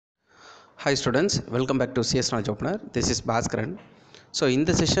Hi students, welcome back to CS Knowledge Opener. This is Bhaskaran. So in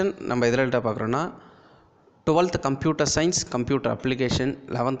this session நம்ம எதிரல்ட்ட பார்க்குறோன்னா 12th computer science, computer application,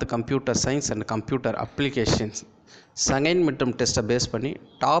 11th computer science and computer applications second midterm test base பண்ணி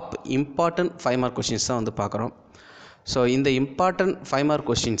top important 5 mark questions தான் வந்து பார்க்குறோம். So இந்த important 5 mark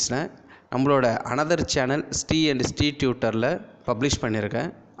கொஷின்ஸில் நம்மளோட another channel TNSCERT டியூட்டரில் publish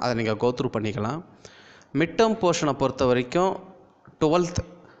பண்ணியிருக்கேன். அதை நீங்கள் கோத்ரூ பண்ணிக்கலாம். மிட்டர்ம் போர்ஷனை பொறுத்த வரைக்கும் 12th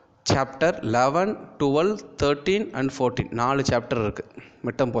சாப்டர் 11, 12, 13 and 14 4 சாப்டர் இருக்குது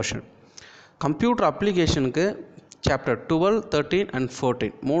midterm portion. Computer அப்ளிகேஷனுக்கு chapter 12, 13 and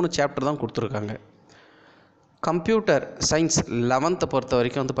 14 3 chapter தான் கொடுத்துருக்காங்க. கம்ப்யூட்டர் சயின்ஸ் 11th பொறுத்த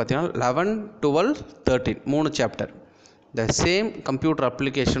வரைக்கும் வந்து பார்த்திங்கன்னா 11, 12, 13 3 சாப்டர். த சேம் கம்ப்யூட்டர்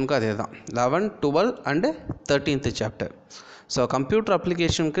அப்ளிகேஷனுக்கும் அதே தான் 11, 12 and 13th chapter. So computer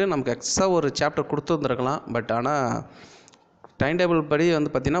அப்ளிகேஷனுக்கு நமக்கு எக்ஸ்ட்ரா ஒரு சாப்டர் கொடுத்துருந்துருக்கலாம். பட் ஆனால் டைம் டேபிள் படி வந்து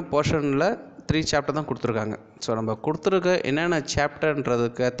பார்த்திங்கன்னா போர்ஷனில் 3 சாப்டர் தான் கொடுத்துருக்காங்க. ஸோ நம்ம கொடுத்துருக்க என்னென்ன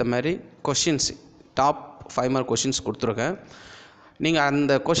சாப்டர்ன்றதுக்கு ஏற்ற மாதிரி கொஷின்ஸ் டாப் 5 மார்க் கொஷின்ஸ் கொடுத்துருக்கேன். நீங்கள்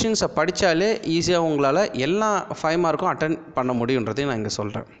அந்த கொஷின்ஸை படித்தாலே ஈஸியாக உங்களால் எல்லா 5 மார்க்கும் அட்டன் பண்ண முடியுன்றதையும் நான் இங்கே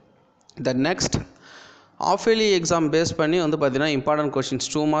சொல்கிறேன். The next half yearly exam base பண்ணி வந்து பார்த்திங்கன்னா important questions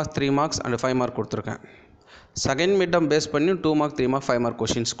 2 marks 3 marks and 5 mark கொடுத்துருக்கேன். செகண்ட் மிட்டம் பேஸ் பண்ணி 2 மார்க் 3 மார்க் 5 மார்க்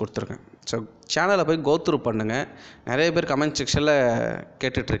கொஷின்ஸ் கொடுத்துருக்கேன். ஸோ சேனலை போய் கோத்ரூ பண்ணுங்கள். நிறைய பேர் கமெண்ட் செக்ஷனில்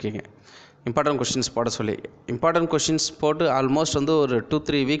கேட்டுட்ருக்கீங்க இம்பார்ட்டன்ட் கொஷின்ஸ் போட சொல்லி. இம்பார்ட்டன்ட் கொஷின்ஸ் போட்டு ஆல்மோஸ்ட் வந்து ஒரு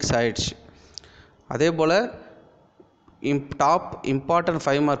 2-3 வீக்ஸ் ஆகிடுச்சு. அதே போல் டாப் இம்பார்ட்டன்ட்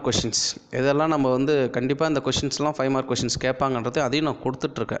 5 மார்க் கொஷின்ஸ் இதெல்லாம் நம்ம வந்து கண்டிப்பாக இந்த கொஷின்ஸ்லாம் 5 மார்க் கொஷின்ஸ் கேட்பாங்கன்றது அதையும் நான்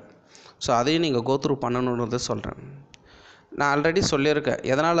கொடுத்துட்ருக்கேன். ஸோ அதையும் நீங்கள் கோத்ரூ பண்ணணுன்றது சொல்கிறேன். நான் ஆல்ரெடி சொல்லியிருக்கேன்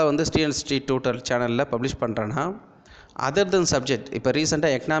எதனால் வந்து TNSCERT டியூட்டர் சேனலில் பப்ளிஷ் பண்ணுறேன்னா அதர் தென் சப்ஜெக்ட். இப்போ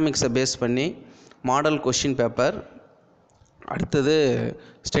ரீசெண்டாக எக்கனாமிக்ஸை பேஸ் பண்ணி மாடல் கொஷின் பேப்பர், அடுத்தது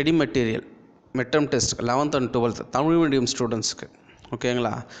study material midterm test 11th and 12th Tamil medium ஸ்டூடெண்ட்ஸ்க்கு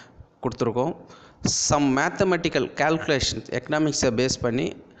ஓகேங்களா கொடுத்துருக்கோம். சம் மேத்தமெட்டிக்கல் கால்குலேஷன் எக்கனாமிக்ஸை பேஸ் பண்ணி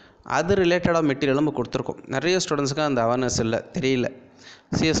அது ரிலேட்டடாக மெட்டீரியல் நம்ம கொடுத்துருக்கோம். நிறைய ஸ்டூடெண்ட்ஸுக்கு அந்த அவேர்னஸ் இல்லை, தெரியல.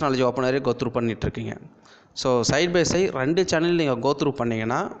 சிஎஸ் நாலேஜ் ஓப்பனரே கோத்ரூ பண்ணிகிட்ருக்கீங்க. So side by side 2 channel நீங்கள் கோத்ரூ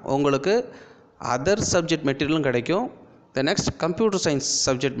பண்ணிங்கன்னா உங்களுக்கு அதர் சப்ஜெக்ட் மெட்டீரியலும் கிடைக்கும். The next computer science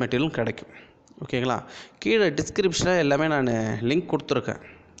subject மெட்டீரியலும் கிடைக்கும். ஓகேங்களா, கீழே டிஸ்கிரிப்ஷனில் எல்லாமே நான் லிங்க் கொடுத்துருக்கேன்.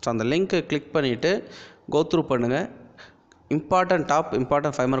 ஸோ அந்த லிங்க்கை கிளிக் பண்ணிவிட்டு கோத்ரூ பண்ணுங்கள். டாப்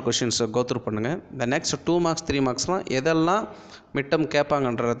இம்பார்ட்டன்ட் 5 மார்க் கொஷின்ஸை கோத்ரூ பண்ணுங்கள். த நெக்ஸ்ட் 2 மார்க்ஸ் 3 மார்க்ஸ்லாம் எதெல்லாம் மிட்டம்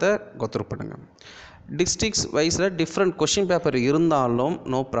கேட்பாங்கன்றதை கோத்ரூ பண்ணுங்கள். டிஸ்ட்ரிக்ஸ் வைஸில் டிஃப்ரெண்ட் கொஷின் பேப்பர் இருந்தாலும்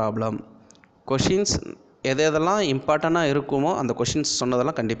நோ ப்ராப்ளம். கொஷின்ஸ் எதெல்லாம் இம்பார்ட்டண்ட்டாக இருக்குமோ அந்த கொஷின்ஸ்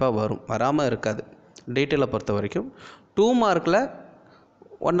சொன்னதெல்லாம் கண்டிப்பாக வரும், வராமல் இருக்காது. டீட்டெயிலை பொறுத்த வரைக்கும் 2 மார்க்கில்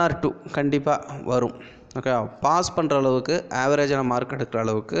 1 or 2 கண்டிப்பாக வரும். ஓகே, பாஸ் பண்ணுற அளவுக்கு ஆவரேஜான மார்க் எடுக்கிற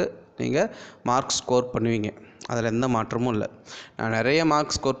அளவுக்கு நீங்கள் மார்க் ஸ்கோர் பண்ணுவீங்க, அதில் எந்த மாற்றமும் இல்லை. நான் நிறைய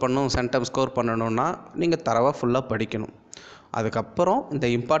மார்க் ஸ்கோர் பண்ணணும், சென்டம் ஸ்கோர் பண்ணணுன்னா நீங்கள் தரவாக ஃபுல்லாக படிக்கணும். அதுக்கப்புறம் இந்த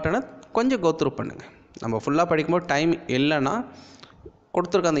இம்பார்ட்டனை கொஞ்சம் கோத்ரூ பண்ணுங்கள். நம்ம ஃபுல்லாக படிக்கும்போது டைம் இல்லைன்னா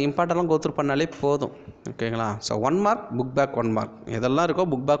கொடுத்துருக்க அந்த இம்பார்ட்டெல்லாம் கோத்ரூ பண்ணாலே போதும். ஓகேங்களா, so 1 mark book back 1 mark எதெல்லாம் இருக்கோ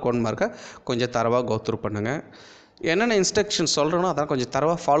புக் பேக் 1 மார்க்கை கொஞ்சம் தரவாக கோத்ரூ பண்ணுங்கள். என்னென்ன இன்ஸ்ட்ரக்ஷன் சொல்கிறேனோ அதெல்லாம் கொஞ்சம்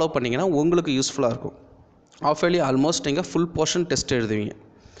தரவாக ஃபாலோ பண்ணிங்கன்னா உங்களுக்கு யூஸ்ஃபுல்லாக இருக்கும். ஆஃப் இயர்லி ஆல்மோஸ்ட் நீங்கள் ஃபுல் போர்ஷன் டெஸ்ட் எழுதுவீங்க.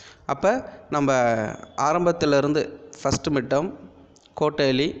 அப்போ நம்ம ஆரம்பத்திலேருந்து first midterm,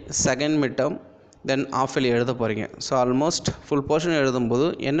 quarterly, second midterm, தென் ஆஃப் இயர்லி எழுத போகிறீங்க. ஸோ ஆல்மோஸ்ட் ஃபுல் போர்ஷன் எழுதும்போது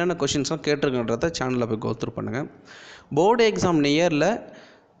என்னென்ன கொஷின்ஸ்லாம் கேட்டிருக்குன்றதை சேனலில் போய் கோத்ரூ பண்ணுங்கள். போர்டு எக்ஸாம் நியரில்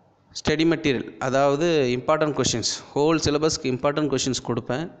ஸ்டடி மெட்டீரியல், அதாவது important questions, whole சிலபஸ்க்கு important questions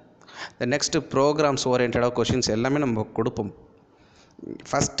கொடுப்பேன். த நெக்ஸ்ட்டு ப்ரோக்ராம்ஸ் ஓரியன்டாக கொஷின்ஸ் எல்லாமே நம்ம கொடுப்போம்.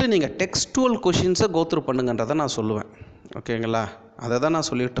 ஃபஸ்ட்டு நீங்கள் டெக்ஸ்டுவல் கொஷின்ஸை கோத்ரூ பண்ணுங்கன்றதை நான் சொல்லுவேன். ஓகேங்களா, அதை தான் நான்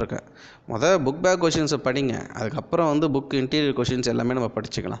சொல்லிகிட்ருக்கேன். புக் பேக் கொஷின்ஸை படிங்க, அதுக்கப்புறம் வந்து புக் இன்டீரியர் கொஷின்ஸ் எல்லாமே நம்ம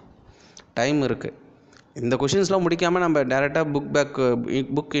படிச்சுக்கலாம். டைம் இருக்குது. இந்த கொஷின்ஸ்லாம் முடிக்காமல் நம்ம டேரெக்டாக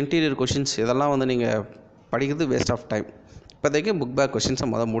புக் இன்டீரியர் கொஷின்ஸ் இதெல்லாம் வந்து நீங்கள் படிக்கிறது வேஸ்ட் ஆஃப் டைம். இப்போதைக்கு புக் பேக் கொஷின்ஸை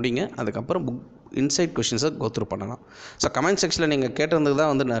முடிங்க, அதுக்கப்புறம் புக் இன்சைட் கொஷின்ஸை கோத்ரூ பண்ணலாம். ஸோ கமெண்ட் செக்ஷனில் நீங்கள் கேட்டிருந்தது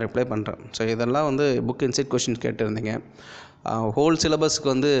தான் வந்து நான் ரிப்ளை பண்ணுறேன். ஸோ இதெல்லாம் வந்து புக் இன்சைட் கொஷின்ஸ் கேட்டிருந்தீங்க, ஹோல் சிலபஸ்க்கு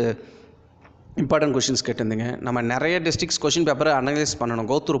வந்து இம்பார்ட்டன்ட் கொஷின்ஸ் கேட்டிருந்தீங்க. நம்ம நிறைய டிஸ்ட்ரிக்ஸ் கொஷின் பேப்பரை அனலைஸ் பண்ணணும்,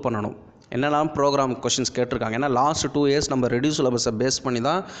 கோத்ரூ பண்ணணும். என்னெல்லாம் ப்ரோக்ராம் கொஷின்ஸ் கேட்டிருக்காங்க. ஏன்னா லாஸ்ட் 2 years நம்ம ரெடியூஸ் சிலபஸை பேஸ் பண்ணி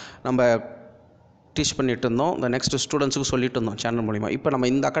தான் நம்ம டீச் பண்ணிட்டு இருந்தோம். இந்த நெக்ஸ்ட் ஸ்டூடெண்ட்ஸுக்கு சொல்லிட்டு இருந்தோம் சேனல் மூலிமா. இப்போ நம்ம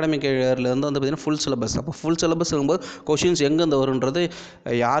இந்த அகாடமிக் இயர்லேருந்து வந்து பார்த்திங்கன்னா ஃபுல் சிலபஸ். அப்போ ஃபுல் சிலபஸ் இருக்கும்போது கொஷின்ஸ் எங்கேருந்து வருன்றது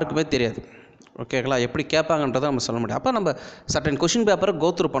யாருக்குமே தெரியாது. ஓகேங்களா, எப்படி கேட்பாங்கன்றதை நம்ம சொல்ல முடியும். அப்போ நம்ம சர்டன் கொஷின் பேப்பரை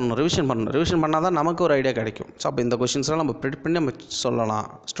கோத்ரூ பண்ணணும், ரிவிஷன் பண்ணால் தான் நமக்கு ஒரு ஐடியா கிடைக்கும். ஸோ அப்போ இந்த கொஷின்ஸ்லாம் நம்ம ப்ரிடிக்ட் பண்ணி நம்ம சொல்லலாம்,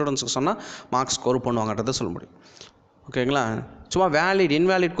 ஸ்டூடெண்ட்ஸுக்கு சொன்னால் மார்க்ஸ் ஸ்கோர் பண்ணுவாங்கன்றதை சொல்ல முடியும். ஓகேங்களா. சும்மா வேலிட்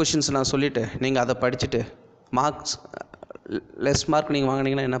இன்வேலிட் கொஷின்ஸ் நான் சொல்லிவிட்டு நீங்கள் அதை படிச்சுட்டு மார்க்ஸ் லெஸ் மார்க் நீங்கள்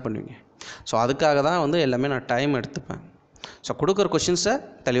வாங்கினீங்கன்னா என்ன பண்ணுவீங்க? ஸோ அதுக்காக தான் வந்து எல்லாமே நான் டைம் எடுத்துப்பேன். ஸோ கொடுக்குற கொஷின்ஸை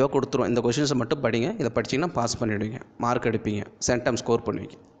தெளிவாக கொடுத்துருவோம். இந்த கொஷின்ஸை மட்டும் படிங்க, இதை படிச்சிங்கன்னா பாஸ் பண்ணிவிடுவீங்க, மார்க் எடுப்பீங்க, சென்டம் ஸ்கோர்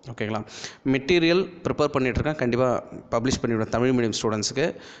பண்ணுவீங்க. ஓகேங்களா. மெட்டீரியல் ப்ரிப்பேர் பண்ணிகிட்ருக்கேன், கண்டிப்பாக பப்ளிஷ் பண்ணிவிடுவேன். தமிழ் மீடியம் ஸ்டூடெண்ட்ஸுக்கு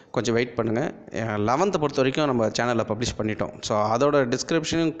கொஞ்சம் வெயிட் பண்ணுங்கள். 11th பொறுத்த வரைக்கும் நம்ம சேனலில் பப்ளிஷ் பண்ணிட்டோம். ஸோ அதோட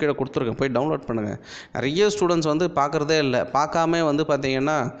டிஸ்கிரிப்ஷனும் கீழே கொடுத்துருக்கேன், போய் டவுன்லோட் பண்ணுங்கள். நிறைய ஸ்டூடெண்ட்ஸ் வந்து பார்க்குறதே இல்லை, பார்க்காம வந்து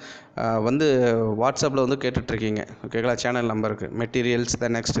பார்த்தீங்கன்னா வந்து வாட்ஸ்அப்பில் வந்து கேட்டுட்ருக்கீங்க. ஓகேங்களா. சேனல் நம்பருக்கு மெட்டீரியல்ஸ் த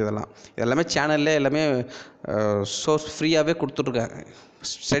நெக்ஸ்ட் எல்லாமே சேனல்லே எல்லாமே சோர்ஸ் ஃப்ரீயாகவே கொடுத்துட்ருக்கேன்.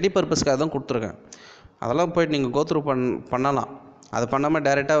 ஸ்டடி பர்பஸ்க்காக தான் கொடுத்துருக்கேன். அதெல்லாம் போய்ட்டு நீங்கள் கோத்ரூ பண்ணலாம். அது பண்ணாமல்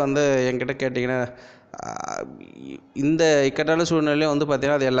டைரெக்டாக வந்து என்கிட்ட கேட்டிங்கன்னா இந்த இக்கட்டான சூழ்நிலையும் வந்து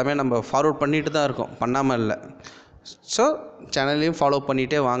பார்த்திங்கன்னா அது எல்லாமே நம்ம ஃபார்வர்ட் பண்ணிட்டு தான் இருக்கோம், பண்ணாமல் இல்லை. ஸோ சேனல்லையும் ஃபாலோ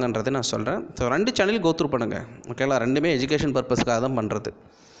பண்ணிகிட்டே வாங்கன்றதை நான் சொல்கிறேன். ஸோ 2 சேனலையும் கோத்ரூ பண்ணுங்கள். ஓகேங்களா. ரெண்டுமே எஜுகேஷன் பர்பஸ்க்காக தான் பண்ணுறது.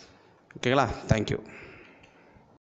 ஓகேங்களா. தேங்க்யூ.